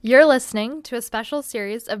You're listening to a special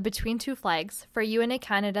series of Between Two Flags for UNA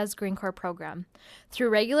Canada's Green Corps program. Through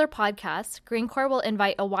regular podcasts, Green Corps will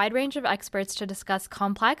invite a wide range of experts to discuss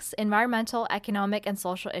complex environmental, economic, and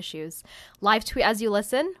social issues. Live tweet as you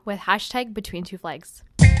listen with hashtag Between Two Flags.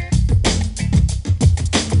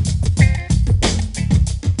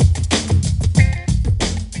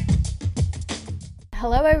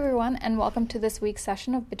 Hello everyone and welcome to this week's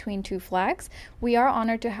session of Between Two Flags. We are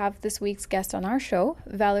honored to have this week's guest on our show,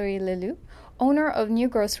 Valerie Leloup, owner of New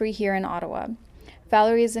Grocery here in Ottawa.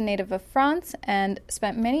 Valerie is a native of France and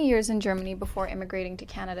spent many years in Germany before immigrating to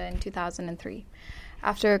Canada in 2003.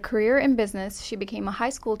 After a career in business, she became a high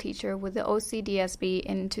school teacher with the OCDSB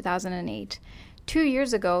in 2008. 2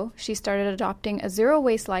 years ago, she started adopting a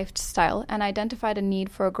zero-waste lifestyle and identified a need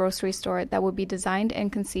for a grocery store that would be designed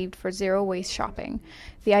and conceived for zero-waste shopping.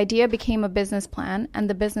 The idea became a business plan, and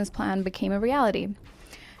the business plan became a reality.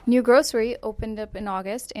 New Grocery opened up in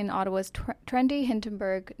August in Ottawa's trendy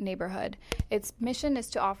Hintonburg neighborhood. Its mission is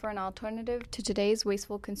to offer an alternative to today's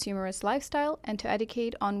wasteful consumerist lifestyle and to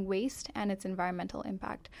educate on waste and its environmental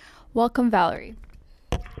impact. Welcome, Valerie.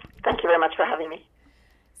 Thank you very much for having me.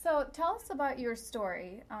 So tell us about your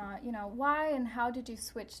story. Why and how did you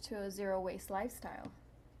switch to a zero-waste lifestyle?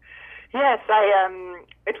 Yes,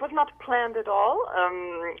 it was not planned at all.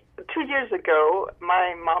 2 years ago,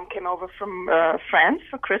 my mom came over from France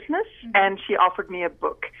for Christmas, and she offered me a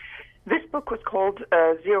book. This book was called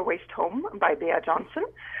Zero Waste Home by Bea Johnson.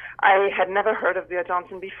 I had never heard of Bea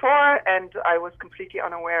Johnson before, and I was completely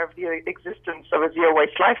unaware of the existence of a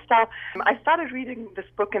zero-waste lifestyle. I started reading this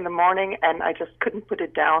book in the morning, and I just couldn't put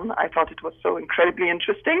it down. I thought it was so incredibly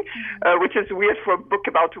interesting, which is weird for a book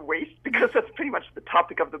about waste, because that's pretty much the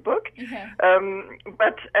topic of the book.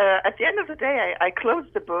 But at the end of the day, I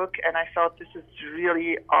closed the book, and I thought, this is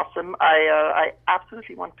really awesome. I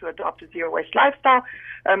absolutely want to adopt a zero-waste lifestyle,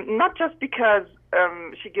 not just because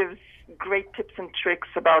she gives great tips and tricks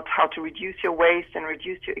about how to reduce your waste and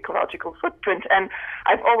reduce your ecological footprint. And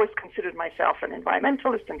I've always considered myself an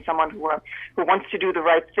environmentalist and someone who wants to do the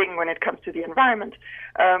right thing when it comes to the environment.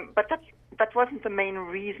 But that wasn't the main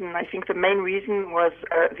reason. I think the main reason was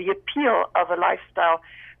the appeal of a lifestyle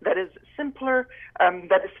that is simpler,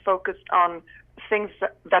 that is focused on things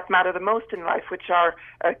that matter the most in life, which are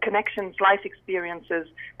connections, life experiences,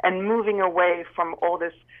 and moving away from all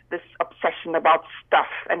this obsession about stuff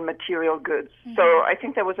and material goods. So I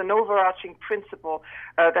think there was an overarching principle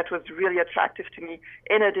that was really attractive to me,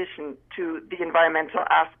 in addition to the environmental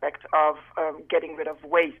aspect of getting rid of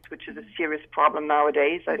waste, which is a serious problem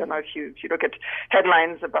nowadays. I don't know if you look at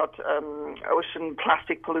headlines about ocean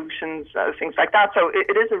plastic pollutions, things like that. So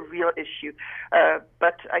it is a real issue.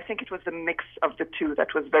 But I think it was the mix of the two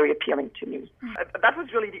that was very appealing to me. That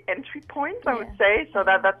was really the entry point, I would say. So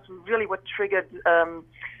that's really what triggered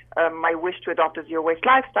my wish to adopt a zero-waste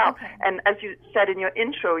lifestyle. And as you said in your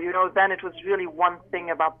intro, then it was really one thing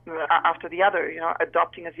about after the other,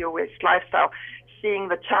 adopting a zero-waste lifestyle, seeing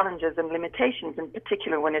the challenges and limitations, in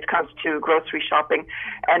particular when it comes to grocery shopping.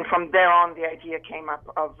 And from there on, the idea came up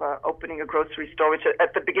of opening a grocery store, which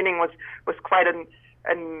at the beginning was quite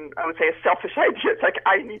and I would say a selfish idea. It's like,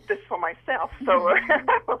 I need this for myself, so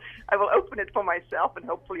I will open it for myself, and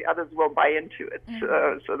hopefully others will buy into it.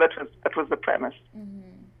 So that was the premise.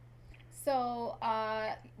 So,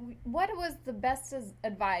 what was the best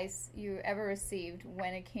advice you ever received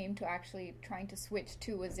when it came to actually trying to switch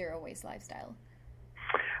to a zero-waste lifestyle?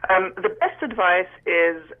 The best advice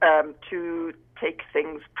is to take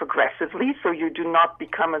things progressively, so you do not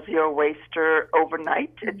become a zero-waster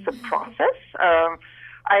overnight. It's a process.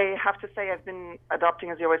 I have to say I've been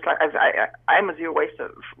adopting a zero-waste life. I'm a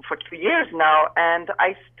zero-waster for 2 years now, and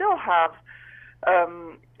I still have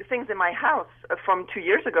things in my house from 2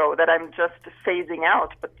 years ago that I'm just phasing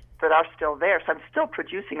out, but that are still there. So I'm still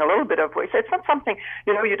producing a little bit of waste. So it's not something,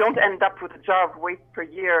 you don't end up with a jar of waste per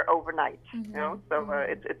year overnight, So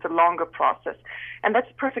it's a longer process. And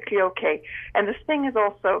that's perfectly okay. And this thing is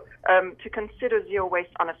also to consider zero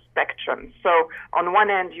waste on a spectrum. So on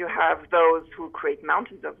one end, you have those who create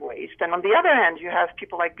mountains of waste. And on the other hand, you have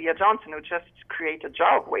people like Bea Johnson who just create a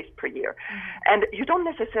jar of waste per year. And you don't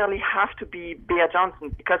necessarily have to be Bea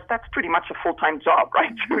Johnson, because that's pretty much a full-time job,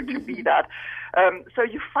 right, to be that. So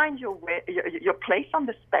you find your place on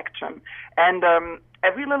the spectrum, and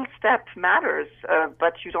every little step matters,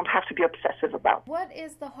 but you don't have to be obsessive about. What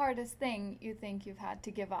is the hardest thing you think you've had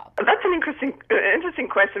to give up? That's an interesting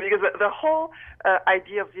question, because the whole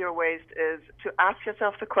idea of zero waste is to ask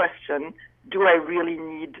yourself the question, do I really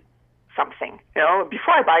need something?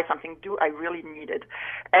 Before I buy something, do I really need it?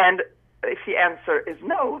 And if the answer is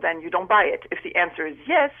no, then you don't buy it. If the answer is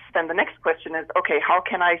yes, then the next question is, okay, how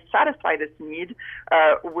can I satisfy this need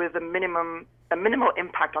with a minimal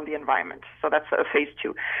impact on the environment? So that's phase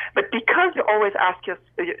 2. But because you always ask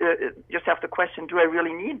yourself the question, do I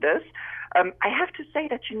really need this? I have to say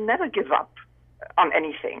that you never give up on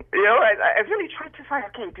anything. I really try to find,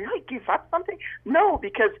 okay, do I give up something? No,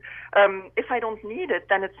 because if I don't need it,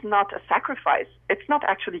 then it's not a sacrifice. It's not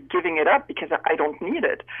actually giving it up because I don't need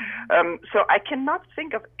it. So I cannot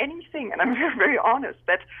think of anything, and I'm very, very honest,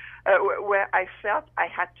 that where I felt I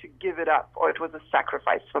had to give it up or it was a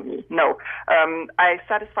sacrifice for me. No. I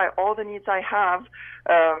satisfy all the needs I have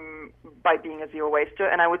by being a zero waster,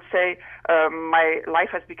 and I would say my life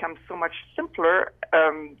has become so much simpler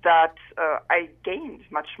that I gained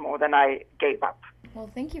much more than I gave up. Well,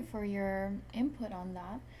 thank you for your input on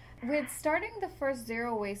that. With starting the first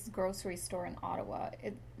zero waste grocery store in Ottawa,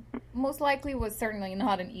 it most likely was certainly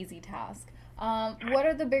not an easy task. What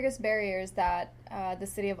are the biggest barriers that the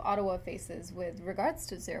city of Ottawa faces with regards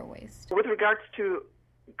to zero waste? With regards to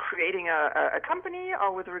creating a company,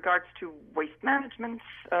 or with regards to waste management?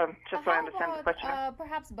 Just so I understand the question.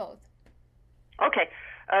 Perhaps both. Okay.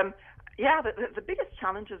 Yeah, the biggest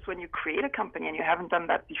challenge is when you create a company and you haven't done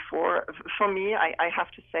that before. For me, I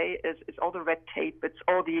have to say, is all the red tape. It's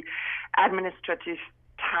all the administrative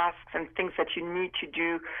tasks and things that you need to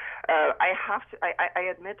do. I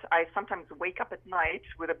admit I sometimes wake up at night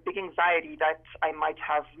with a big anxiety that I might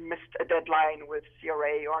have missed a deadline with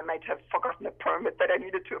CRA, or I might have forgotten a permit that I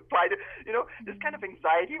needed to apply to. This kind of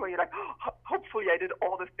anxiety where you're like, hopefully I did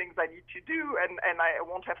all the things I need to do, and I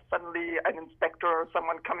won't have suddenly an inspector or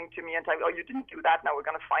someone coming to me and saying, you didn't do that, now we're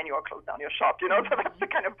going to fine you or close down your shop. So that's the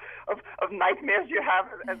kind of nightmares you have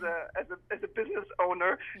as a business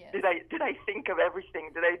owner. Yes. Did I think of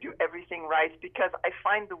everything? Did I do everything right? Because I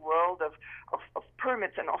find the world of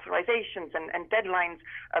permits and authorizations and deadlines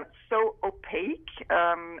so opaque,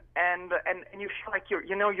 and you feel like you're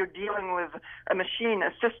dealing with a machine,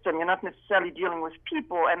 a system. You're not necessarily dealing with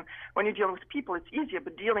people. And when you're dealing with people, it's easier.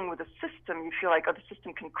 But dealing with a system, you feel like, the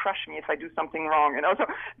system can crush me if I do something wrong. So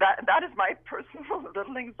that is my personal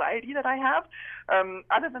little anxiety that I have.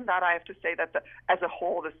 Other than that, I have to say that as a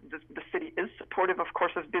whole, the city is supportive, of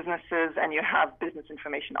course, of businesses, and you have business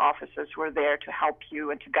information officers who are there to help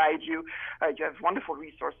you and to guide you. You have wonderful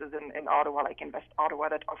resources in Ottawa, like Invest Ottawa,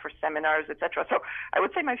 that offer seminars, etc. So I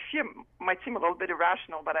would say my fear might seem a little bit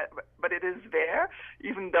irrational, but it is there,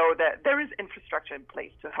 even though there is infrastructure in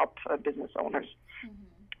place to help business owners.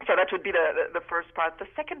 Mm-hmm. So that would be the first part. The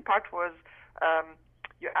second part was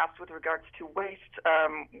you asked with regards to waste.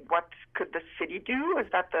 What could the city do? Is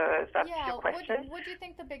that your question? What do you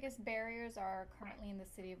think the biggest barriers are currently in the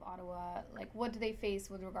city of Ottawa? Like, what do they face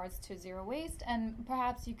with regards to zero waste? And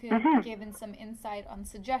perhaps you could give in some insight on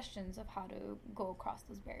suggestions of how to go across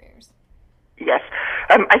those barriers. Yes.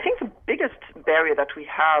 I think the biggest barrier that we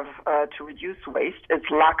have to reduce waste is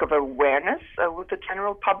lack of awareness with the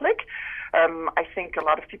general public. I think a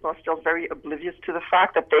lot of people are still very oblivious to the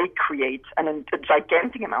fact that they create a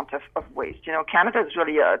gigantic amount of waste. Canada is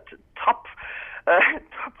really a top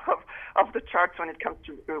of the charts when it comes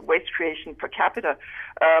to waste creation per capita.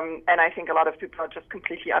 And I think a lot of people are just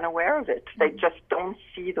completely unaware of it. They just don't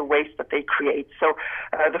see the waste that they create. So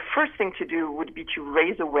the first thing to do would be to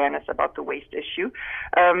raise awareness about the waste issue.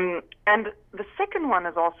 And the second one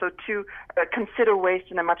is also to consider waste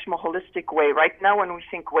in a much more holistic way. Right now, when we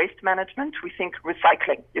think waste management, we think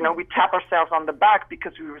recycling. We tap ourselves on the back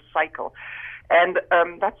because we recycle. And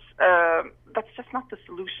that's just not the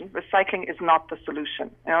solution. Recycling is not the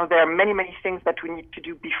solution. There are many, many things that we need to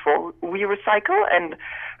do before we recycle, and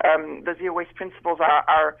the zero waste principles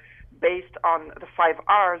are based on the 5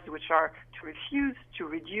 R's, which are to refuse, to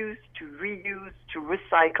reduce, to reuse, to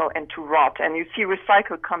recycle, and to rot. And you see,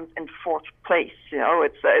 recycle comes in 4th place.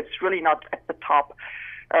 It's really not at the top.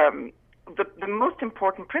 The most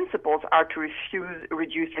important principles are to refuse,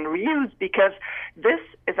 reduce, and reuse, because this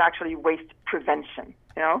is actually waste prevention,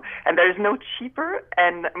 and there is no cheaper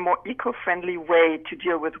and more eco-friendly way to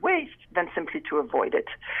deal with waste than simply to avoid it.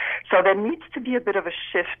 So there needs to be a bit of a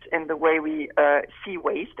shift in the way we see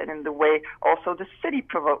waste, and in the way also the city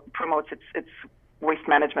promotes its waste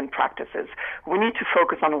management practices. We need to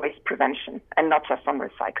focus on waste prevention and not just on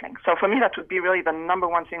recycling. So for me, that would be really the number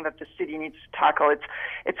one thing that the city needs to tackle.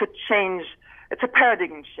 It's a change. It's a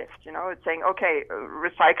paradigm shift. It's saying, okay,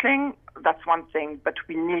 recycling, that's one thing, but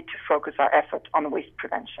we need to focus our effort on waste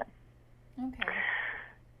prevention. Okay.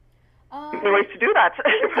 Ways to do that.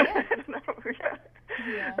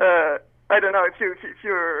 Yeah. I don't know if you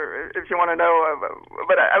want to know,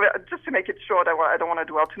 but just to make it short, I don't want to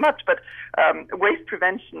dwell too much. But waste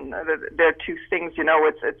prevention, there are two things.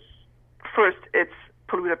 It's first, it's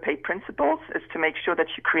polluter pay principles, is to make sure that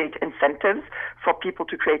you create incentives for people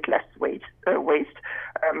to create less waste.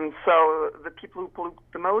 So the people who pollute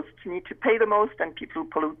the most need to pay the most, and people who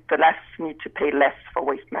pollute the less need to pay less for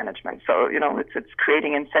waste management. So it's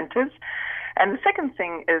creating incentives. And the second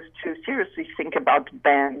thing is to seriously think about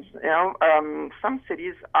bans. Some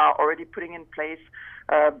cities are already putting in place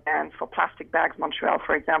bans for plastic bags. Montreal,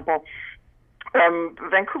 for example.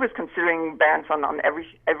 Vancouver is considering bans on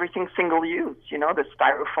everything single use. The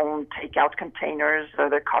styrofoam takeout containers,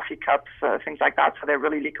 the coffee cups, things like that. So they're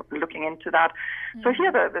really looking into that. Mm-hmm. So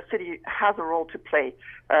here the city has a role to play,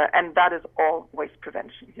 and that is all waste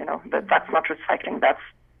prevention. That's not recycling. That's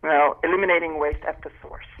eliminating waste at the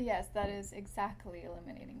source. Yes, that is exactly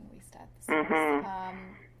eliminating waste at the source.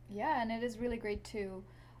 Mm-hmm. And it is really great to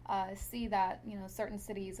see that certain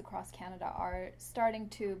cities across Canada are starting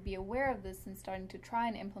to be aware of this and starting to try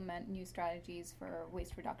and implement new strategies for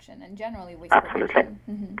waste reduction and generally waste prevention.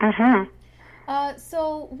 Mm-hmm. Mm-hmm.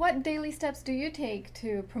 So what daily steps do you take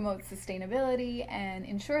to promote sustainability and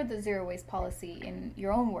ensure the zero waste policy in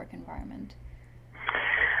your own work environment?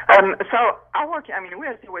 So our work,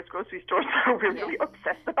 we're a zero waste grocery store, so we're really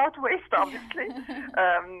obsessed about waste, obviously.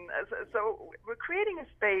 So we're creating a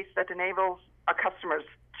space that enables our customers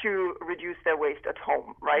to reduce their waste at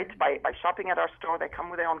home, right? By shopping at our store, they come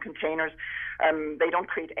with their own containers. They don't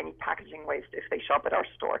create any packaging waste if they shop at our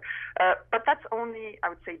store. But that's only, I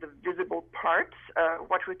would say, the visible part.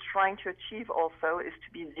 What we're trying to achieve also is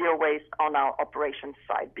to be zero waste on our operations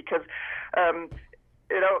side, because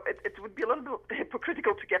it would be a little bit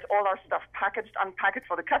hypocritical to get all our stuff unpackaged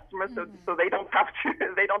for the customers, so they don't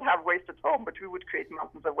have waste at home, but we would create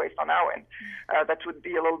mountains of waste on our end. That would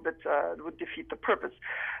be a little bit, would defeat the purpose.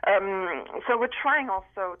 So we're trying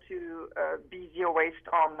also to be zero waste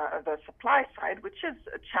on the supply side, which is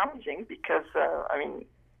challenging because,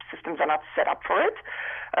 systems are not set up for it.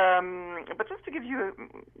 But just to give you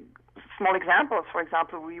small examples, for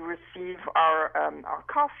example, we receive our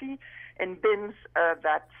coffee in bins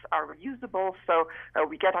that are reusable. So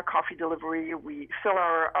we get our coffee delivery, we fill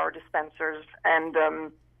our dispensers, and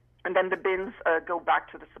then the bins go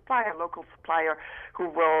back to the supplier, local supplier, who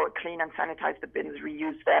will clean and sanitize the bins,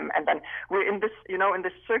 reuse them, and then we're in this, in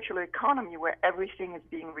this circular economy where everything is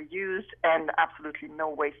being reused and absolutely no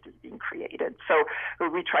waste is being created. So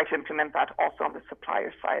we try to implement that also on the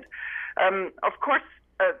supplier side. Of course,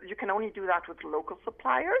 you can only do that with local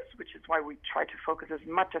suppliers, which is why we try to focus as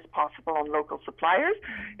much as possible on local suppliers.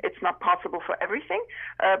 It's not possible for everything,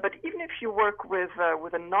 but even if you work with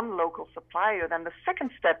a non-local supplier, then the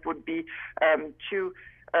second step would be to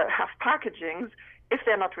have packagings. If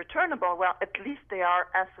they're not returnable, well, at least they are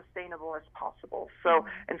as sustainable as possible. So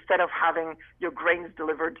instead of having your grains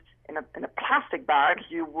delivered in a plastic bag,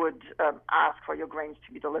 you would ask for your grains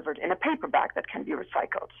to be delivered in a paper bag that can be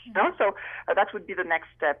recycled. So that would be the next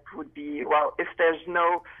step. Would be, well, if there's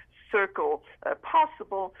no circle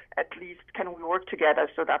possible, at least can we work together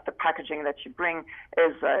so that the packaging that you bring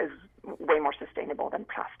is way more sustainable than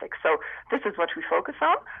plastic. So this is what we focus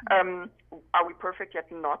on. Are we perfect yet?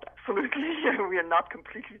 Not, absolutely. We are not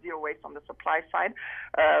completely zero waste on the supply side,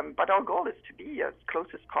 but our goal is to be as close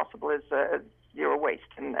as possible as zero waste.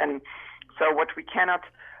 And so what we cannot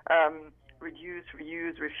reduce,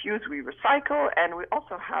 reuse, refuse, we recycle. And we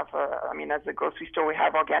also have, as a grocery store, we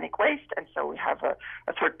have organic waste. And so we have a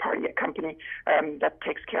third party, a company that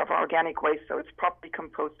takes care of our organic waste. So it's properly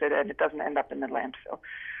composted and it doesn't end up in the landfill.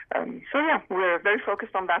 We're very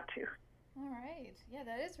focused on that too. All right. Yeah,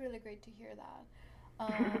 that is really great to hear that.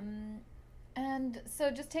 And so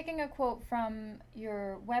just taking a quote from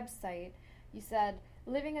your website, you said,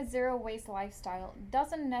 living a zero waste lifestyle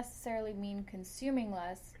doesn't necessarily mean consuming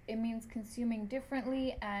less. It means consuming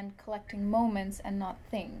differently and collecting moments and not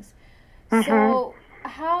things. So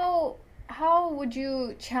how would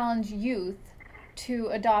you challenge youth to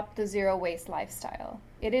adopt the zero waste lifestyle?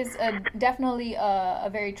 It is definitely a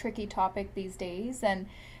very tricky topic these days, and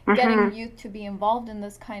getting youth to be involved in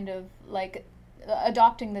this kind of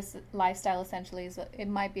adopting this lifestyle essentially it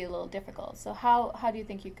might be a little difficult. So how do you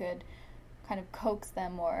think you could kind of coax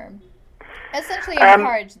them or essentially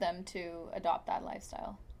encourage them to adopt that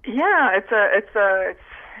lifestyle? Yeah, it's a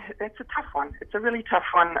tough one. It's a really tough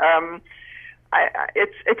one.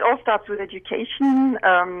 It all starts with education,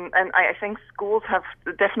 and I think schools have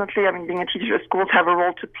definitely, being a teacher, schools have a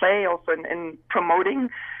role to play also in promoting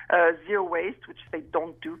zero waste, which they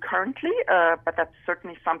don't do currently, but that's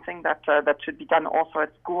certainly something that should be done also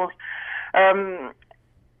at schools.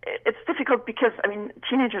 it's difficult because, I mean,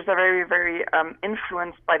 teenagers are very, very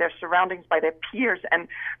influenced by their surroundings, by their peers, and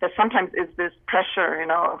there sometimes is this pressure, you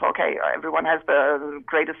know, of, okay, everyone has the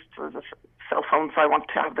greatest cell phone, so I want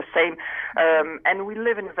to have the same. And we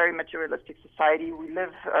live in a very materialistic society. We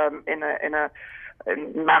live in the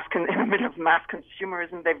middle of mass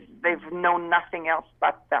consumerism. They've known nothing else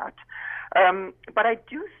but that. But I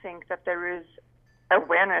do think that there is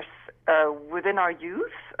awareness within our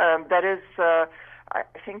youth that is, I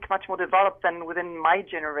think, much more developed than within my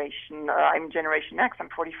generation. I'm Generation X, I'm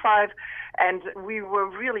 45, and we were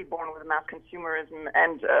really born with mass consumerism,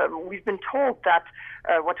 and we've been told that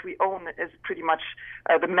what we own is pretty much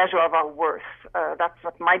the measure of our worth. That's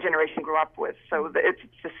what my generation grew up with. So it's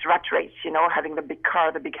this rat race, you know, having the big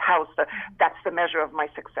car, the big house, that's the measure of my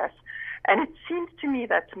success. And it seems to me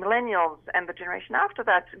that millennials and the generation after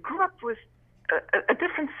that grew up with a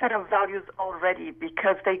different set of values already,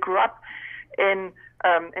 because they grew up in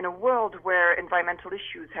a world where environmental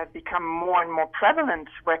issues have become more and more prevalent,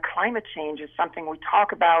 where climate change is something we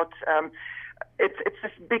talk about. It's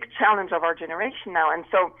this big challenge of our generation now. And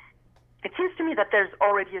so it seems to me that there's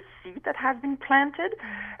already a seed that has been planted,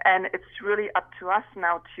 and it's really up to us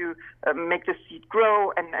now to make the seed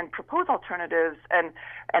grow and propose alternatives.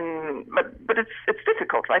 But it's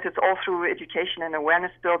difficult, right? It's all through education and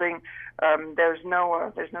awareness building. There's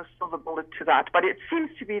no silver bullet to that. But it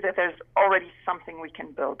seems to be that there's already something we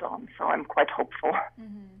can build on. So I'm quite hopeful.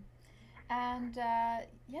 Mm-hmm. And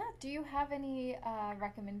do you have any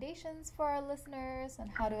recommendations for our listeners on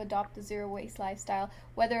how to adopt the zero waste lifestyle,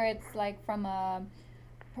 whether it's like from a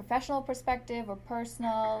professional perspective or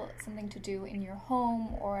personal, something to do in your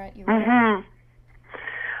home or at your work?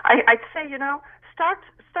 I'd say, you know, start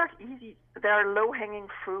easy. There are low-hanging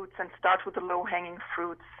fruits, and start with the low-hanging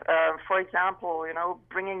fruits. For example, you know,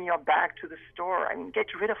 bringing your bag to the store. I mean, get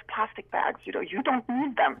rid of plastic bags. You know, you don't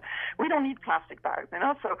need them. We don't need plastic bags, you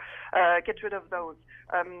know, so get rid of those.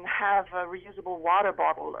 Have a reusable water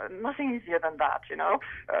bottle. Nothing easier than that, you know.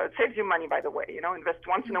 It saves you money, by the way. You know, invest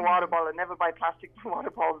once in a water bottle and never buy plastic water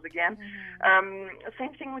bottles again.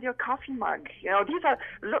 Same thing with your coffee mug. You know, these are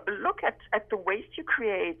look at the waste you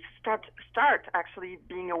create. Start actually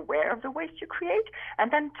being aware of the waste you create,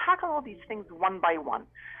 and then tackle all these things one by one.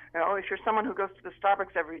 You know, if you're someone who goes to the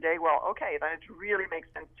Starbucks every day, well, okay, then it really makes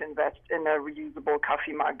sense to invest in a reusable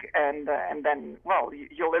coffee mug, and then, well,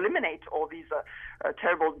 you'll eliminate all these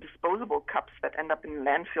terrible disposable cups that end up in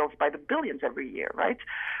landfills by the billions every year, right?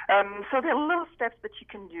 So there are little steps that you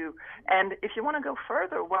can do, and if you want to go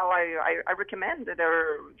further, well, I recommend that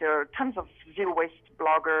there are tons of zero waste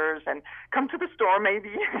bloggers, and come to the store maybe,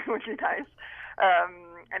 it would be nice.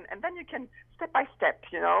 And then you can, step by step,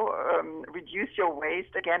 you know, reduce your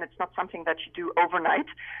waste. Again, it's not something that you do overnight,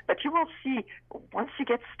 but you will see once you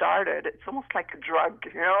get started, it's almost like a drug,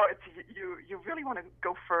 you know. You really want to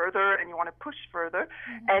go further, and you want to push further,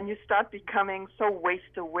 and you start becoming so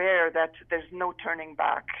waste aware that there's no turning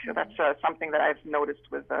back. So that's something that I've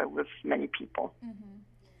noticed with many people.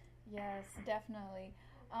 Yes, definitely.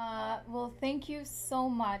 Well, thank you so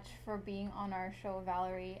much for being on our show,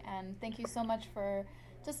 Valerie, and thank you so much for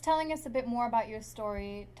just telling us a bit more about your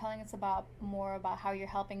story, telling us more about how you're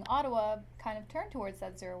helping Ottawa kind of turn towards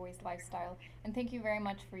that zero waste lifestyle. And thank you very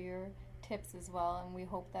much for your tips as well, and we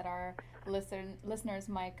hope that our listeners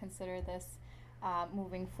might consider this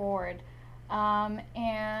moving forward.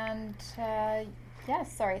 Thank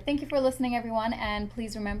you for listening, everyone, and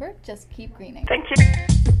please remember, just keep greening. Thank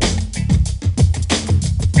you.